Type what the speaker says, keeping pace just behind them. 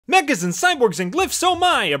Mechas and cyborgs and glyphs, oh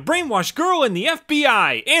my! A brainwashed girl in the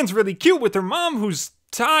FBI! Anne's really cute with her mom who's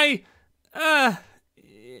Thai.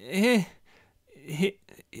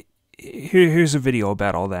 Here's a video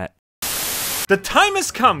about all that. The time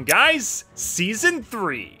has come, guys! Season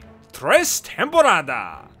 3. Tres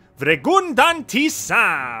temporada.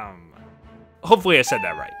 Vregundantisam. Hopefully I said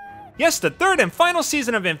that right. Yes, the third and final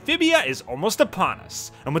season of Amphibia is almost upon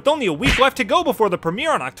us, and with only a week left to go before the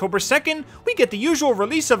premiere on October 2nd, we get the usual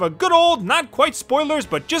release of a good old, not quite spoilers,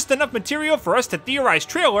 but just enough material for us to theorize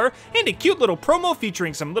trailer, and a cute little promo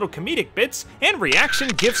featuring some little comedic bits, and reaction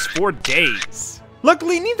gifs for days.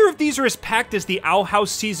 Luckily, neither of these are as packed as the Owl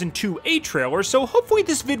House Season 2A trailer, so hopefully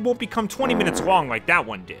this vid won't become 20 minutes long like that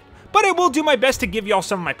one did. But I will do my best to give y'all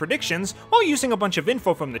some of my predictions while using a bunch of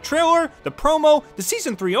info from the trailer, the promo, the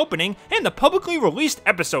Season 3 opening, and the publicly released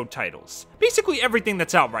episode titles. Basically everything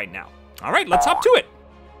that's out right now. Alright, let's hop to it.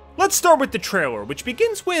 Let's start with the trailer, which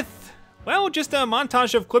begins with, well, just a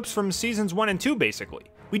montage of clips from Seasons 1 and 2 basically.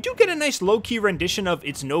 We do get a nice low-key rendition of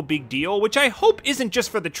It's No Big Deal, which I hope isn't just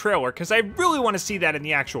for the trailer, because I really want to see that in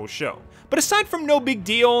the actual show. But aside from No Big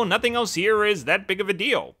Deal, nothing else here is that big of a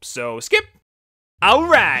deal, so skip!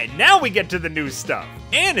 Alright, now we get to the new stuff.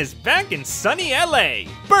 Anne is back in sunny LA.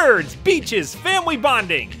 Birds, beaches, family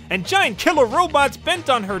bonding, and giant killer robots bent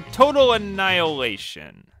on her total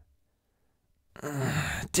annihilation.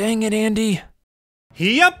 Dang it, Andy.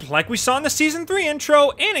 Yep, like we saw in the Season 3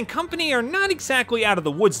 intro, Anne and company are not exactly out of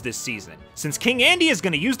the woods this season, since King Andy is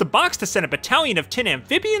going to use the box to send a battalion of tin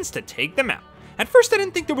amphibians to take them out. At first I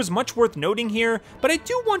didn't think there was much worth noting here, but I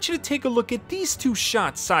do want you to take a look at these two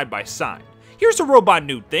shots side by side. Here's a robot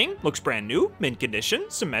nude thing, looks brand new, mint condition,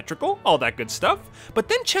 symmetrical, all that good stuff. But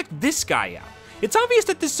then check this guy out. It's obvious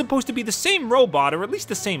that this is supposed to be the same robot, or at least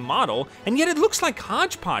the same model, and yet it looks like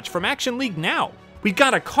Hodgepodge from Action League Now. We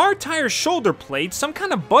got a car tire shoulder plate, some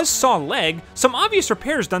kind of buzzsaw leg, some obvious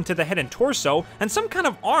repairs done to the head and torso, and some kind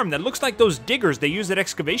of arm that looks like those diggers they use at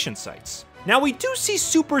excavation sites. Now we do see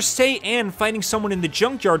Super Saiyan Anne fighting someone in the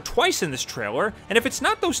junkyard twice in this trailer, and if it's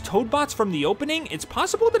not those Toadbots from the opening, it's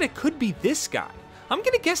possible that it could be this guy. I'm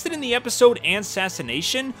gonna guess that in the episode Anne's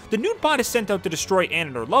Assassination, the nude bot is sent out to destroy Anne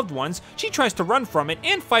and her loved ones, she tries to run from it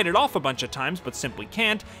and fight it off a bunch of times but simply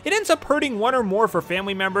can't, it ends up hurting one or more of her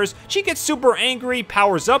family members, she gets super angry,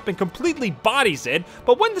 powers up, and completely bodies it,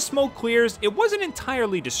 but when the smoke clears, it wasn't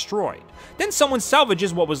entirely destroyed. Then someone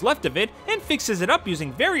salvages what was left of it and fixes it up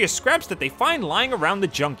using various scraps that they find lying around the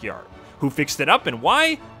junkyard. Who fixed it up and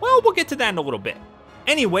why? Well, we'll get to that in a little bit.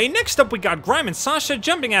 Anyway, next up we got Grime and Sasha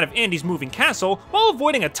jumping out of Andy's moving castle while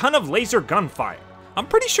avoiding a ton of laser gunfire. I'm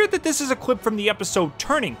pretty sure that this is a clip from the episode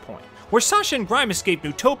Turning Point, where Sasha and Grime escape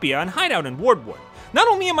Newtopia and hide out in Wardwood. Not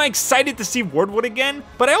only am I excited to see Wardwood again,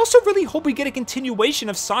 but I also really hope we get a continuation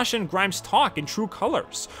of Sasha and Grime's talk in True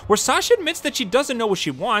Colors, where Sasha admits that she doesn't know what she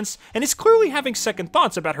wants and is clearly having second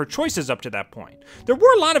thoughts about her choices up to that point. There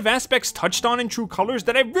were a lot of aspects touched on in True Colors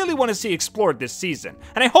that I really want to see explored this season,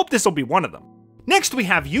 and I hope this will be one of them. Next we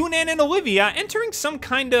have Yunnan and Olivia entering some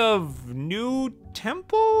kind of new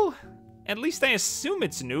temple? At least I assume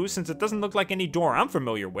it's new since it doesn't look like any door I'm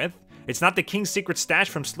familiar with. It's not the King's Secret Stash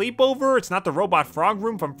from Sleepover, it's not the Robot Frog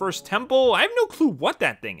Room from First Temple, I have no clue what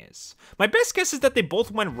that thing is. My best guess is that they both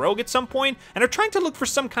went rogue at some point and are trying to look for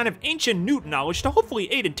some kind of ancient newt knowledge to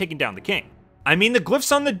hopefully aid in taking down the king. I mean, the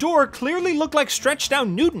glyphs on the door clearly look like stretched out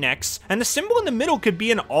newt necks, and the symbol in the middle could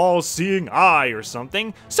be an all-seeing eye or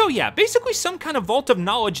something. So yeah, basically some kind of vault of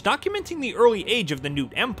knowledge documenting the early age of the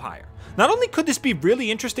Newt Empire. Not only could this be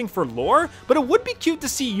really interesting for lore, but it would be cute to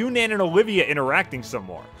see Yunnan and Olivia interacting some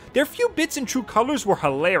more. Their few bits in True Colors were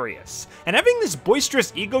hilarious, and having this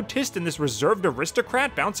boisterous egotist and this reserved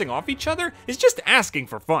aristocrat bouncing off each other is just asking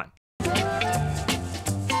for fun.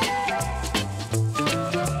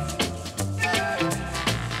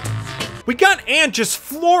 We got Anne just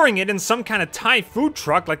flooring it in some kind of Thai food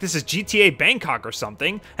truck like this is GTA Bangkok or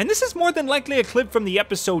something, and this is more than likely a clip from the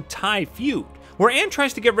episode Thai Feud, where Anne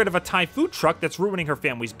tries to get rid of a Thai food truck that's ruining her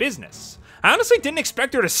family's business. I honestly didn't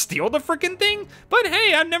expect her to steal the frickin' thing, but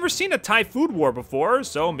hey, I've never seen a Thai food war before,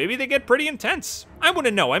 so maybe they get pretty intense. I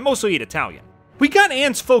wouldn't know, I mostly eat Italian. We got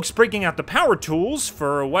Anne's folks breaking out the power tools,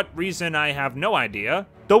 for what reason I have no idea,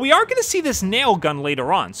 though we are gonna see this nail gun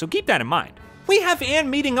later on, so keep that in mind. We have Anne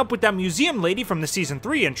meeting up with that museum lady from the Season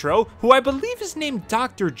 3 intro, who I believe is named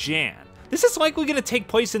Dr. Jan. This is likely going to take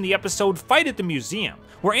place in the episode Fight at the Museum,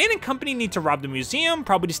 where Anne and company need to rob the museum,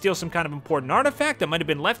 probably to steal some kind of important artifact that might have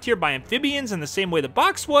been left here by amphibians in the same way the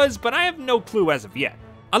box was, but I have no clue as of yet.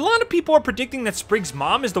 A lot of people are predicting that Sprig's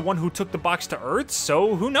mom is the one who took the box to Earth,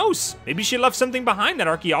 so who knows? Maybe she left something behind that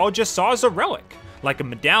archaeologists saw as a relic, like a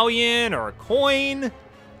medallion or a coin.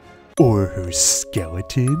 Or her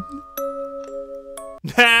skeleton?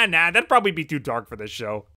 Nah, that'd probably be too dark for this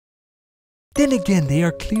show. Then again, they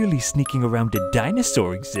are clearly sneaking around a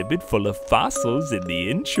dinosaur exhibit full of fossils in the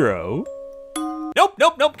intro.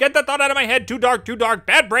 Nope, get that thought out of my head. Too dark,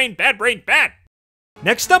 bad brain, bad.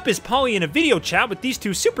 Next up is Polly in a video chat with these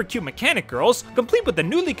two super cute mechanic girls, complete with the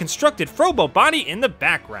newly constructed Frobo body in the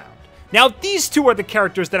background. Now, these two are the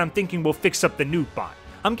characters that I'm thinking will fix up the Newt bot.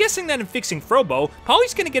 I'm guessing that in fixing Frobo,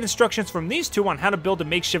 Polly's gonna get instructions from these two on how to build a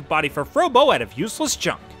makeshift body for Frobo out of useless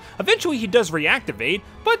junk. Eventually he does reactivate,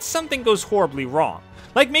 but something goes horribly wrong.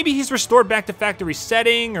 Like maybe he's restored back to factory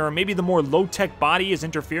setting, or maybe the more low-tech body is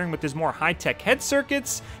interfering with his more high-tech head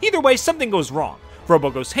circuits. Either way, something goes wrong.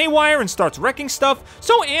 Frobo goes haywire and starts wrecking stuff,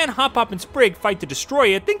 so Anne, Hop Hop, and Sprig fight to destroy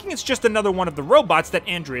it, thinking it's just another one of the robots that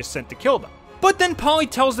Andrias sent to kill them. But then Polly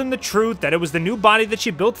tells them the truth, that it was the new body that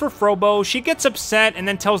she built for Frobo. She gets upset and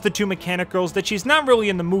then tells the two mechanic girls that she's not really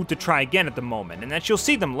in the mood to try again at the moment, and that she'll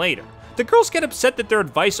see them later. The girls get upset that their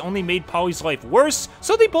advice only made Polly's life worse,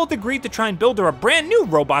 so they both agree to try and build her a brand new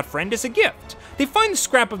robot friend as a gift. They find the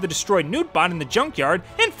scrap of the destroyed Newtbot in the junkyard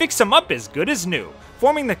and fix him up as good as new,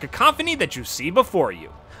 forming the cacophony that you see before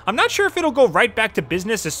you. I'm not sure if it'll go right back to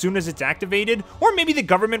business as soon as it's activated, or maybe the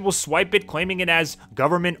government will swipe it claiming it as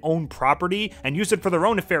government-owned property and use it for their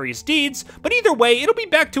own nefarious deeds, but either way, it'll be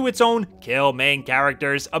back to its own kill main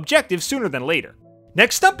characters objective sooner than later.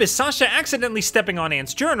 Next up is Sasha accidentally stepping on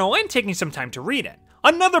Anne's journal and taking some time to read it.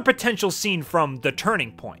 Another potential scene from The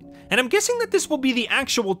Turning Point, and I'm guessing that this will be the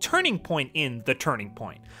actual turning point in The Turning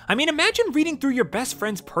Point. I mean, imagine reading through your best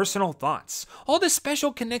friend's personal thoughts, all the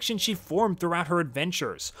special connections she formed throughout her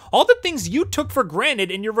adventures, all the things you took for granted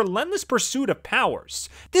in your relentless pursuit of powers.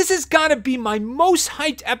 This has gotta be my most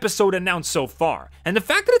hyped episode announced so far, and the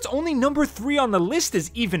fact that it's only number 3 on the list is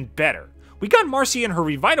even better. We got Marcy in her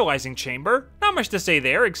revitalizing chamber, not much to say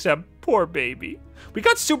there except poor baby. We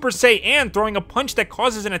got Super Saiyan Anne throwing a punch that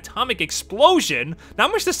causes an atomic explosion,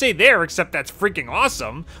 not much to say there except that's freaking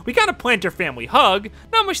awesome. We got a planter family hug,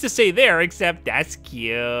 not much to say there except that's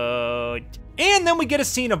cute. And then we get a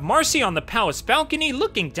scene of Marcy on the palace balcony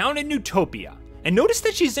looking down at Newtopia. And notice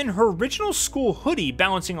that she's in her original school hoodie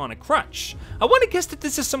balancing on a crutch. I want to guess that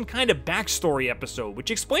this is some kind of backstory episode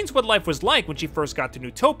which explains what life was like when she first got to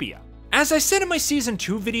Newtopia. As I said in my Season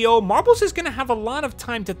 2 video, Marbles is going to have a lot of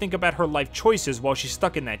time to think about her life choices while she's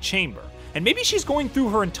stuck in that chamber. And maybe she's going through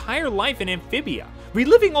her entire life in Amphibia,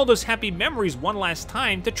 reliving all those happy memories one last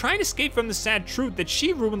time to try and escape from the sad truth that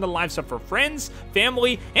she ruined the lives of her friends,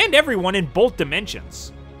 family, and everyone in both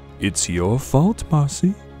dimensions. It's your fault,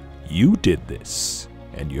 Marcy. You did this,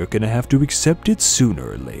 and you're gonna have to accept it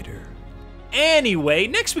sooner or later. Anyway,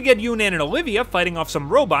 next we get Yunnan and Olivia fighting off some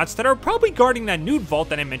robots that are probably guarding that nude vault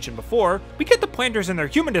that I mentioned before. We get the planters in their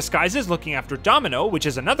human disguises looking after Domino, which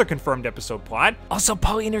is another confirmed episode plot. Also,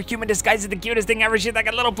 Polly in her human disguise is the cutest thing ever. She's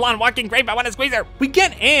like a little blonde walking grape. I want to squeeze her. We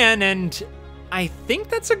get Anne and I think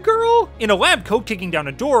that's a girl, in a lab coat kicking down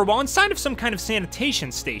a door while inside of some kind of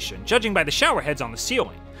sanitation station, judging by the shower heads on the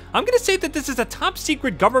ceiling. I'm gonna say that this is a top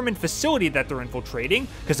secret government facility that they're infiltrating,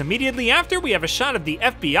 because immediately after we have a shot of the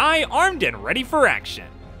FBI armed and ready for action.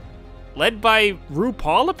 Led by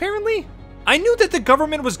RuPaul, apparently? I knew that the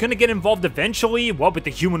government was gonna get involved eventually, what with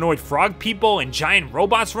the humanoid frog people and giant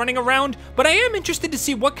robots running around, but I am interested to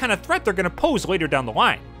see what kind of threat they're gonna pose later down the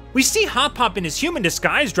line. We see Hop Hop in his human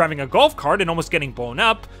disguise driving a golf cart and almost getting blown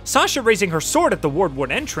up, Sasha raising her sword at the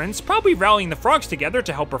Wardwood entrance, probably rallying the frogs together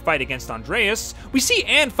to help her fight against Andrias. We see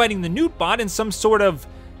Anne fighting the Newtbot in some sort of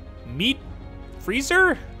meat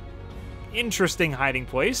freezer? Interesting hiding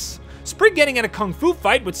place. Sprig getting in a kung fu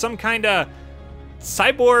fight with some kinda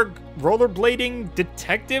cyborg rollerblading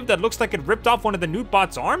detective that looks like it ripped off one of the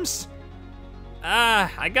Newtbot's arms?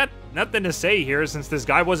 I got nothing to say here since this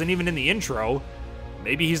guy wasn't even in the intro.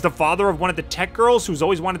 Maybe he's the father of one of the tech girls who's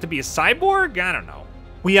always wanted to be a cyborg? I don't know.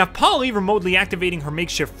 We have Polly remotely activating her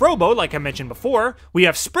makeshift Frobo, like I mentioned before. We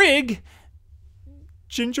have Sprig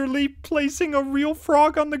gingerly placing a real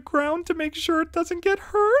frog on the ground to make sure it doesn't get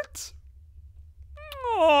hurt.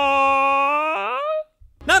 Aww.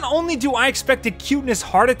 Not only do I expect a cuteness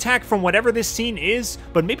heart attack from whatever this scene is,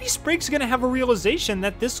 but maybe Sprig's gonna have a realization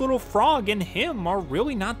that this little frog and him are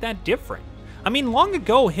really not that different. I mean, long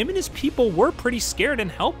ago, him and his people were pretty scared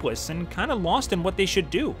and helpless and kind of lost in what they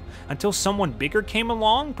should do, until someone bigger came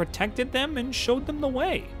along, protected them, and showed them the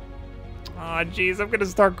way. Aw, jeez, I'm gonna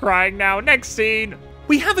start crying now. Next scene!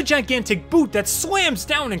 We have a gigantic boot that slams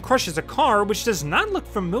down and crushes a car, which does not look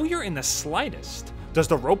familiar in the slightest. Does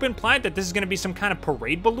the rope imply that this is going to be some kind of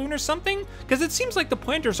parade balloon or something? Because it seems like the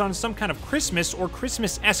planter's on some kind of Christmas or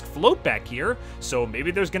Christmas-esque float back here, so maybe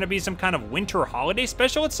there's going to be some kind of winter holiday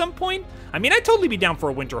special at some point? I mean, I'd totally be down for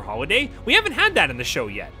a winter holiday. We haven't had that in the show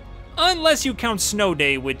yet. Unless you count Snow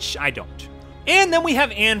Day, which I don't. And then we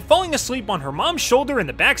have Anne falling asleep on her mom's shoulder in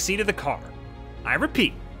the back seat of the car. I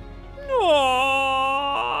repeat.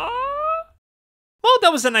 Aww. Well,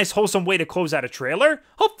 that was a nice wholesome way to close out a trailer.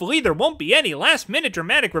 Hopefully there won't be any last-minute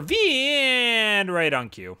dramatic reveal, and right on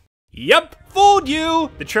cue. Yup, fooled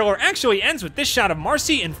you! The trailer actually ends with this shot of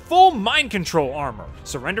Marcy in full mind control armor,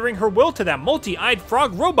 surrendering her will to that multi-eyed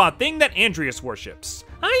frog robot thing that Andrias worships.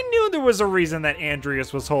 I knew there was a reason that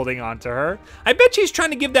Andrias was holding on to her. I bet she's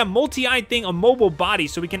trying to give that multi-eyed thing a mobile body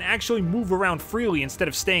so he can actually move around freely instead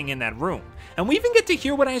of staying in that room. And we even get to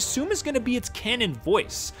hear what I assume is going to be its canon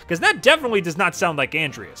voice, because that definitely does not sound like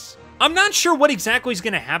Andrias. I'm not sure what exactly is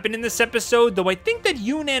going to happen in this episode, though I think that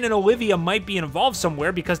Yunnan and Olivia might be involved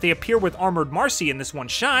somewhere because they appear with Armored Marcy in this one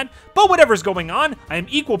shot, but whatever's going on, I am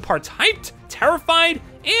equal parts hyped, terrified,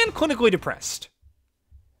 and clinically depressed.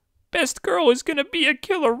 Best girl is going to be a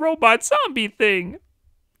killer robot zombie thing,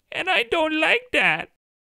 and I don't like that.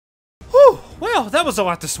 Whew, well, that was a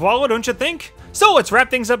lot to swallow, don't you think? So let's wrap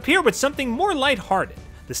things up here with something more lighthearted.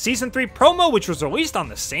 The Season 3 promo, which was released on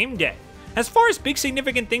the same day. As far as big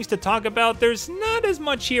significant things to talk about, there's not as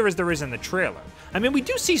much here as there is in the trailer. I mean, we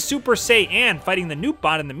do see Super Saiyan Anne fighting the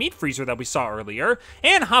Newtbot in the meat freezer that we saw earlier,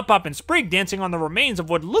 and Hop Hop and Sprig dancing on the remains of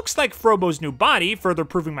what looks like Frobo's new body, further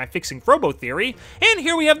proving my fixing Frobo theory, and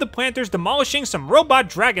here we have the planters demolishing some robot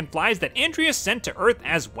dragonflies that Andrias sent to Earth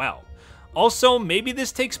as well. Also, maybe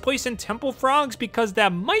this takes place in Temple Frogs because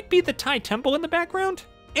that might be the Thai temple in the background?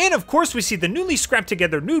 And of course we see the newly scrapped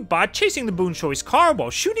together Newtbot chasing the Boonshoi's car while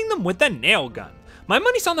shooting them with a nail gun. My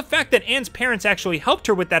money's on the fact that Anne's parents actually helped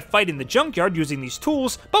her with that fight in the junkyard using these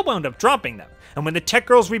tools, but wound up dropping them. And when the tech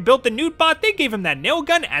girls rebuilt the Newtbot, they gave him that nail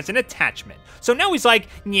gun as an attachment. So now he's like,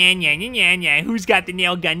 nya nya nya nya nya, who's got the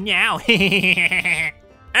nail gun now?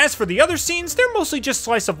 As for the other scenes, they're mostly just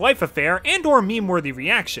slice of life affair and or meme-worthy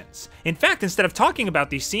reactions. In fact, instead of talking about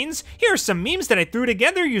these scenes, here are some memes that I threw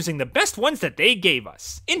together using the best ones that they gave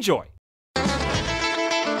us. Enjoy!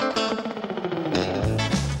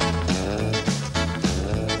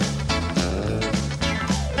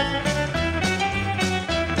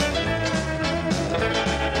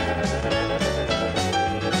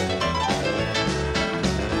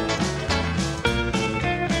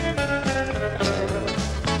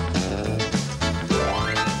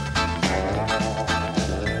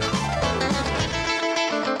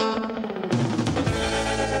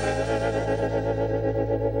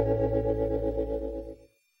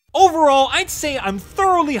 Overall, I'd say I'm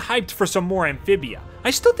thoroughly hyped for some more Amphibia.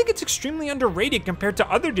 I still think it's extremely underrated compared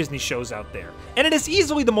to other Disney shows out there, and it is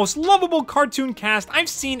easily the most lovable cartoon cast I've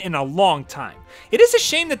seen in a long time. It is a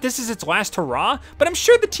shame that this is its last hurrah, but I'm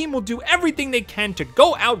sure the team will do everything they can to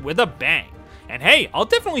go out with a bang. And hey, I'll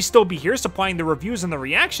definitely still be here supplying the reviews and the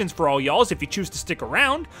reactions for all y'alls if you choose to stick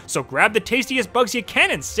around, so grab the tastiest bugs you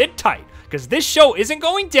can and sit tight, cause this show isn't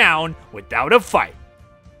going down without a fight.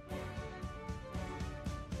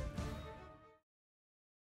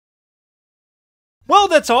 Well,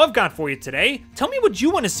 that's all I've got for you today. Tell me what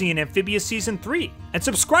you want to see in Amphibia Season 3, and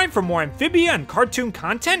subscribe for more Amphibia and cartoon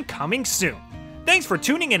content coming soon. Thanks for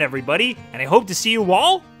tuning in, everybody, and I hope to see you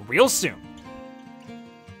all real soon.